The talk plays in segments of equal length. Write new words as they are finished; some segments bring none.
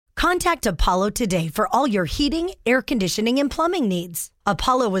Contact Apollo today for all your heating, air conditioning, and plumbing needs.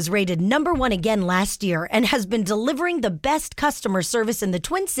 Apollo was rated #1 again last year and has been delivering the best customer service in the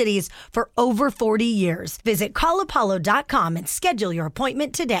Twin Cities for over 40 years. Visit callapollo.com and schedule your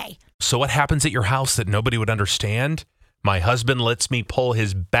appointment today. So what happens at your house that nobody would understand? My husband lets me pull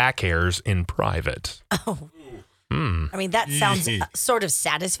his back hairs in private. Oh. I mean, that sounds sort of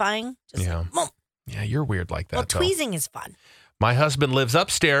satisfying. Just Yeah. Like, Yeah, you're weird like that. well, though. tweezing is fun. My husband lives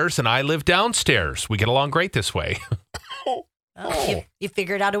upstairs and I live downstairs. We get along great this way. Oh, you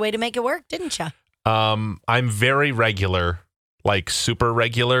figured out a way to make it work, didn't you? I'm very regular, like super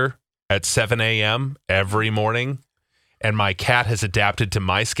regular at 7 a.m. every morning. And my cat has adapted to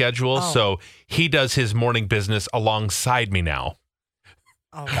my schedule. So he does his morning business alongside me now.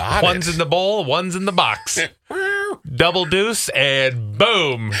 Oh, One's in the bowl, one's in the box. Double deuce and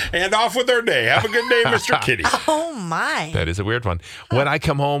boom. And off with their day. Have a good day, Mr. Kitty. Oh, my. That is a weird one. When I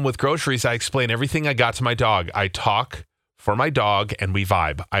come home with groceries, I explain everything I got to my dog. I talk for my dog and we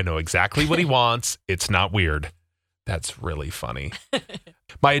vibe. I know exactly what he wants. It's not weird. That's really funny.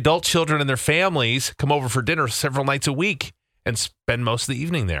 My adult children and their families come over for dinner several nights a week and spend most of the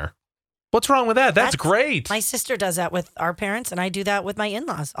evening there. What's wrong with that? That's great. My sister does that with our parents, and I do that with my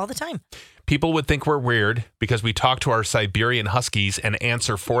in-laws all the time. People would think we're weird because we talk to our Siberian Huskies and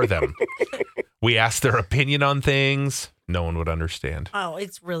answer for them. We ask their opinion on things. No one would understand. Oh,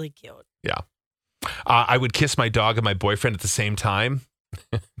 it's really cute. Yeah. I would kiss my dog and my boyfriend at the same time.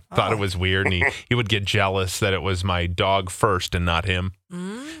 Thought it was weird, and he would get jealous that it was my dog first and not him.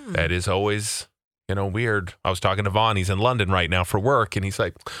 That is always, weird. I was talking to Vaughn. He's in London right now for work, and he's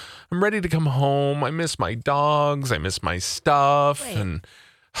like, I'm ready to come home. I miss my dogs. I miss my stuff. Right. And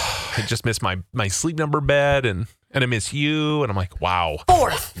I just miss my sleep number bed, and I miss you. And I'm like, wow.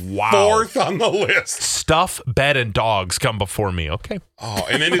 Fourth on the list. Stuff, bed, and dogs come before me. Okay. Oh,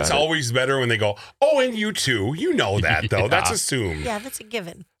 and then it's always better when they go, oh, and you too. You know that, though. Yeah. That's assumed. Yeah, that's a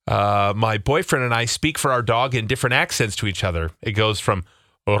given. My boyfriend and I speak for our dog in different accents to each other. It goes from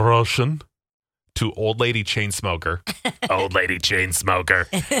Russian to old lady chain smoker. Old lady chain smoker.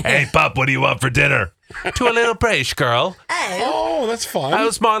 Hey, pup, what do you want for dinner? To a little British girl. Oh, that's fun.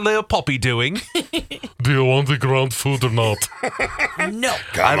 How's my little puppy doing? Do you want the ground food or not? No.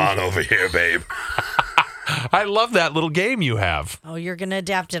 Come on over here, babe. I love that little game you have. Oh, you're going to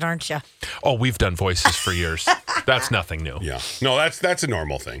adapt it, aren't you? Oh, we've done voices for years. That's nothing new. Yeah. No, that's a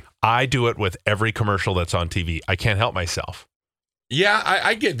normal thing. I do it with every commercial that's on TV. I can't help myself. Yeah,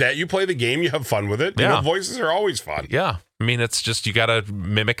 I get that. You play the game, you have fun with it. Yeah. Voices are always fun. Yeah. I mean, it's just you got to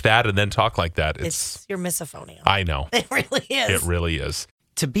mimic that and then talk like that. It's your misophonia. I know. It really is. It really is.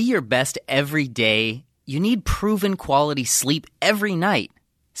 To be your best every day, you need proven quality sleep every night.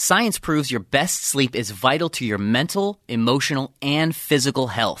 Science proves your best sleep is vital to your mental, emotional, and physical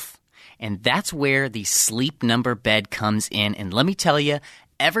health. And that's where the Sleep Number bed comes in. And let me tell you,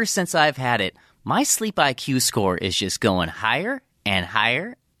 ever since I've had it, my sleep IQ score is just going higher and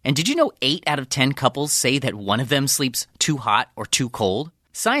higher. And did you know 8 out of 10 couples say that one of them sleeps too hot or too cold?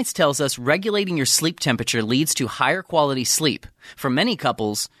 Science tells us regulating your sleep temperature leads to higher quality sleep. For many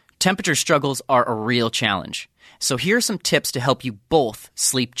couples, temperature struggles are a real challenge. So here are some tips to help you both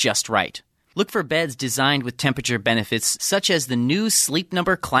sleep just right. Look for beds designed with temperature benefits such as the new Sleep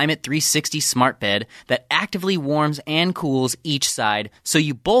Number Climate 360 smart bed that actively warms and cools each side so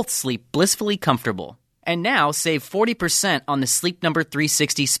you both sleep blissfully comfortable. And now save 40% on the Sleep Number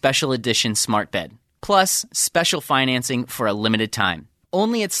 360 Special Edition smart bed. Plus, special financing for a limited time.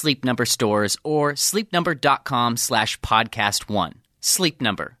 Only at Sleep Number stores or sleepnumber.com/podcast1. Sleep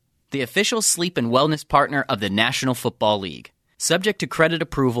Number, the official sleep and wellness partner of the National Football League. Subject to credit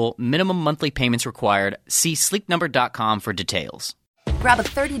approval, minimum monthly payments required. See sleepnumber.com for details. Grab a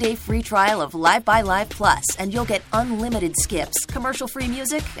 30-day free trial of Live by Live Plus, and you'll get unlimited skips, commercial-free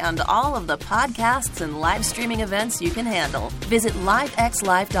music, and all of the podcasts and live streaming events you can handle. Visit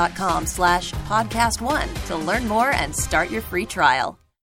livexlive.com/podcast1 to learn more and start your free trial.